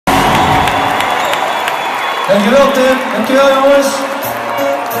Dankjewel Tim, dankjewel jongens.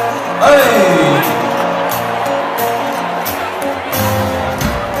 Hey!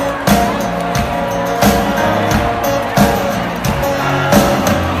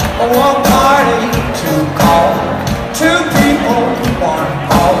 One party to call, two people, one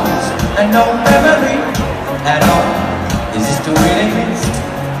pause, and no memory at all. Is this the way it is?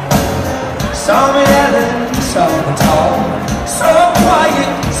 Some yelling, some tall, some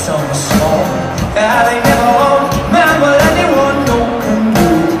quiet, some small. Yeah, they never remember anyone who can do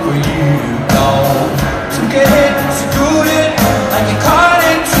for you. No, to get it, to do it, like you caught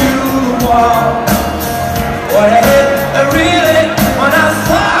into the wall. What I hit, I really, when I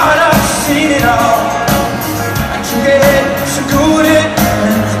thought I'd seen it all. I took it, so good it,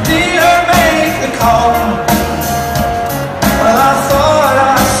 and didn't make the call. Well, I thought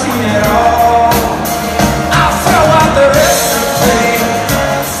I'd seen it all. I'll throw out the recipe,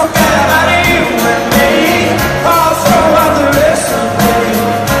 forget about you and me. I'll throw out the recipe,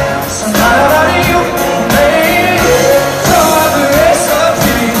 it's not about you and me. Throw out the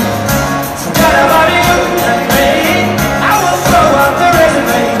recipe, forget about you and me. I will throw out the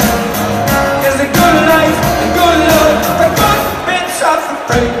recipe, 'cause the good life, the good love, the good bits of the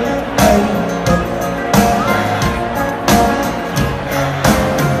free.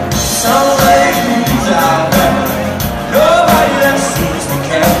 Some ladies out there, nobody that seems to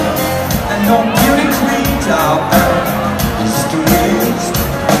care, and no beauty queens out there. This is the way it is.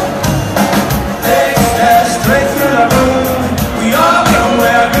 They stare straight through the room. We all know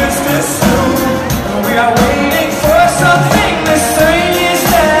we're good still soon, and we are waiting for something to say. Is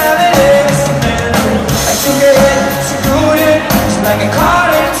that it is something new? I took it, so good it, it's like a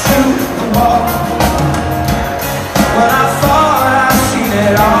caught into the wall. When I thought I'd seen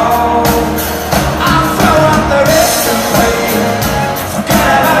it all, I'll throw out the recipe, forget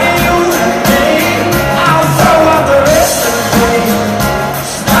about you and me. I'll throw out the recipe,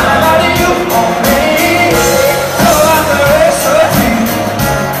 it's not about you or me. Throw out the recipe,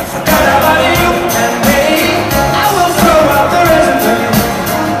 forget about you and me. I will throw out the recipe,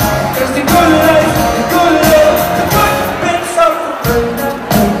 'cause the good life, the good love, the good bits of the fruit.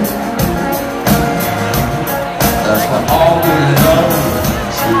 That's what all good love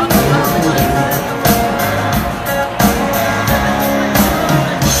should do.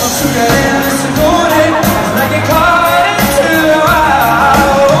 To get in, it's a good it, it's like a caught into the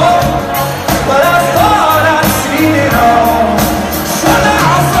wild. But I thought I'd seen it all. So now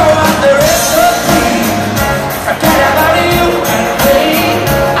I'll throw out the recipe, forget about you and me.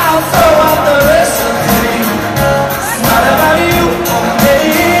 I'll throw out the recipe, it's not about you or me.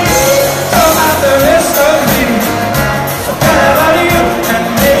 Throw out the recipe, forget about you and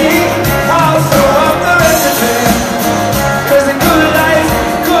me. I'll throw out the recipe, 'cause the good life,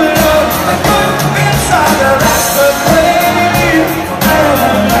 good love, the good bits are the recipe.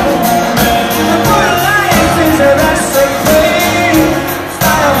 The good life is a recipe.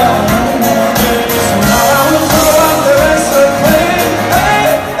 So now I will throw out the recipe. Hey,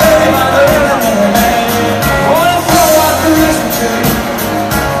 hey, I wanna throw out the recipe.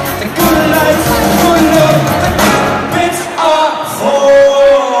 The good life, the good love, the good bits are for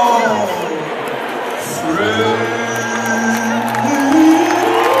free.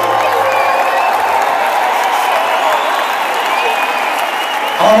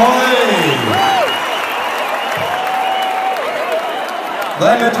 Ahoy!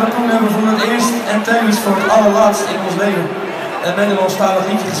 Wij met Racoon hebben voor het eerst en tevens voor het allerlaatst in ons leven een Nederlandstalig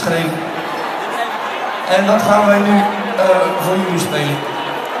liedje geschreven. En dat gaan wij nu voor jullie spelen.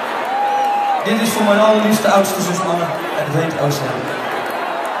 Dit is voor mijn allerliefste oudste zus Anne en het heet Oceaan.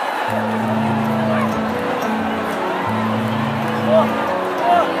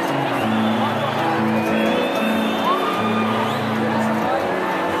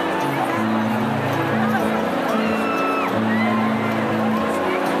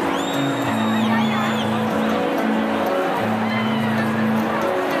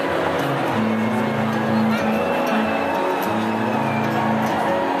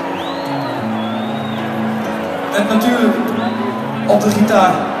 Met natuurlijk op de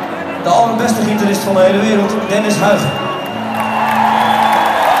gitaar de allerbeste gitarist van de hele wereld, Dennis Huigen.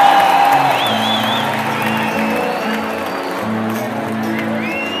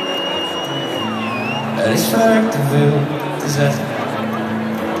 Er is verrekt te veel te zeggen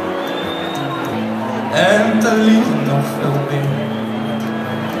en te liegen nog veel meer.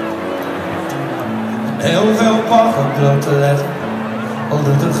 Heel veel pagger bloot te leggen, al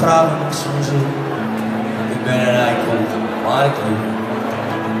doet het graag nog soms zo. Ik ben een eikel, maar ik lieg.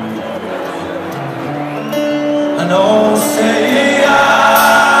 Een oceaan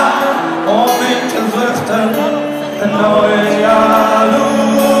om in te vluchten.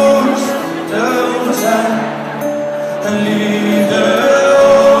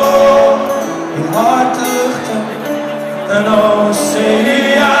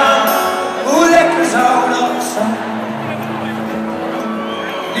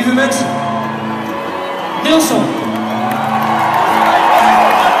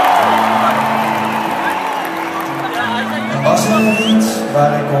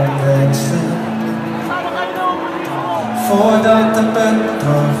 waar ik om wenste. Voordat de punt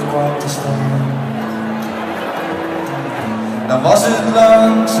terug kwam te staan. Dan was het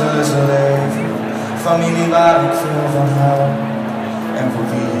langs zijn leven, familie waar ik veel van hou en voor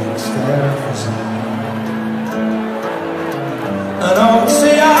wie ik sterven zou. Een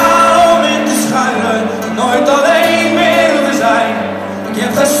oceaan om in te schuilen, nooit alleen meer te zijn. Ik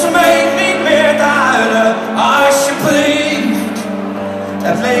heb gesmeekt niet meer te huilen, alsjeblieft.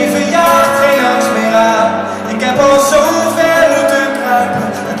 Het leven jaagt geen angst meer aan, ik heb al zo ver moeten kruipen.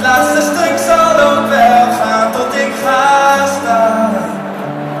 Het laatste stuk zal ook wel gaan tot ik ga staan.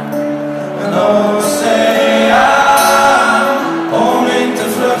 Een oceaan om in te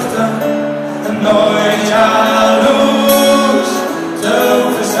vluchten, nooit jaloers te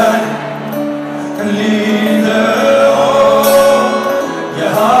hoeven zijn. Een liefde om je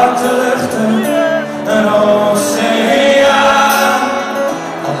hart te luchten, een oceaan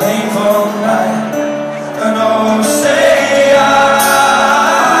alleen voor mij. Een oceaan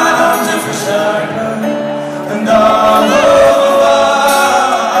om te verzuipen, en dan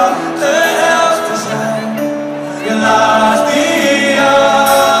wat de helft te zijn. Je laat die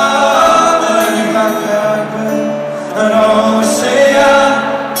ander nu maar kruipen. Een oceaan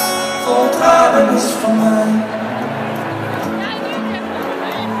vol tranen is van mij.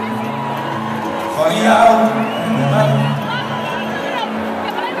 Van jou en mij.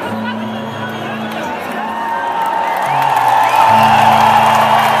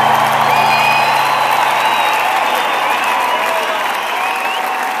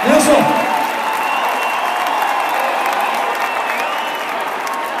 Nelson.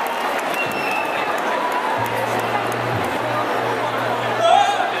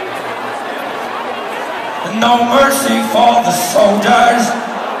 No mercy for the soldiers.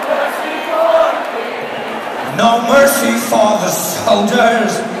 No mercy for the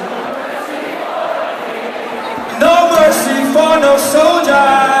soldiers. No mercy for no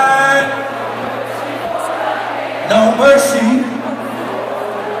soldier. No mercy.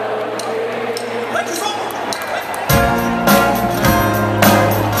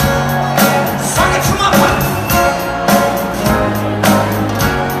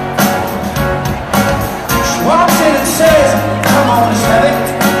 Says, come on, let's have it.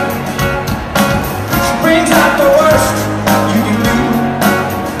 She brings out the worst you can do.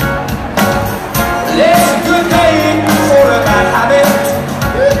 It's a good day for a bad habit,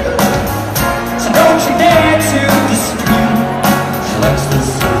 so don't you dare to disagree.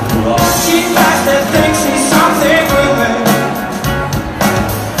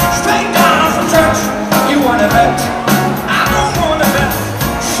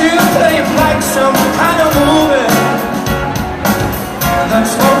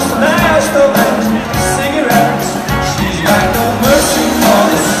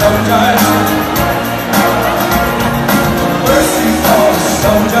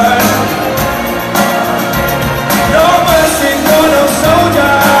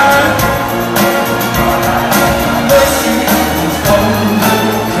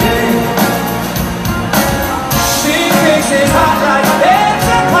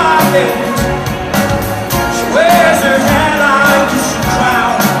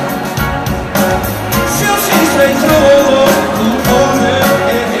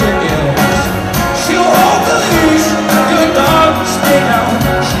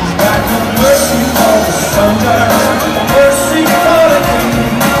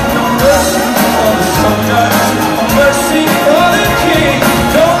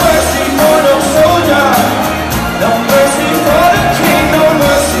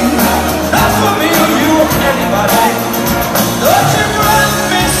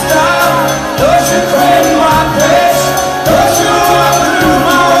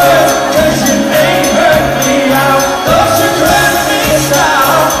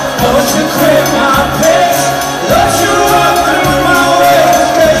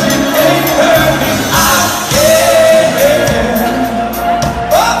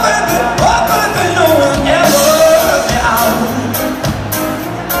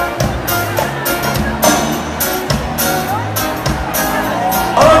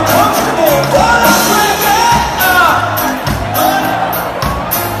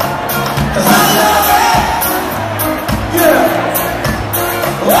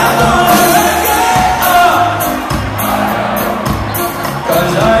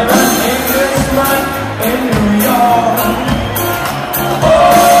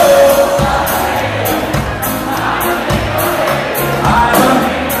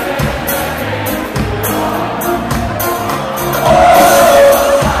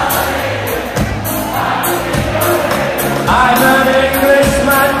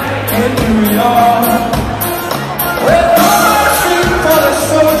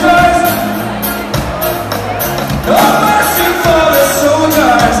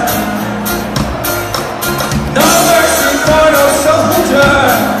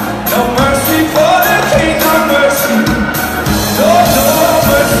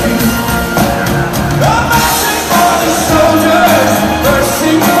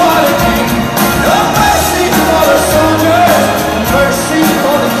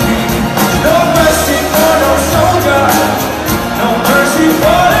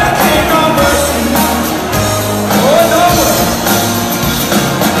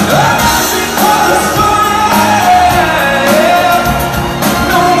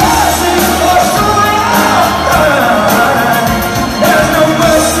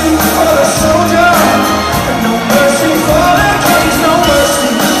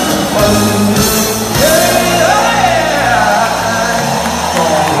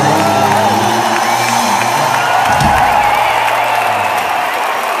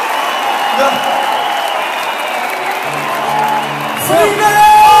 Vrienden!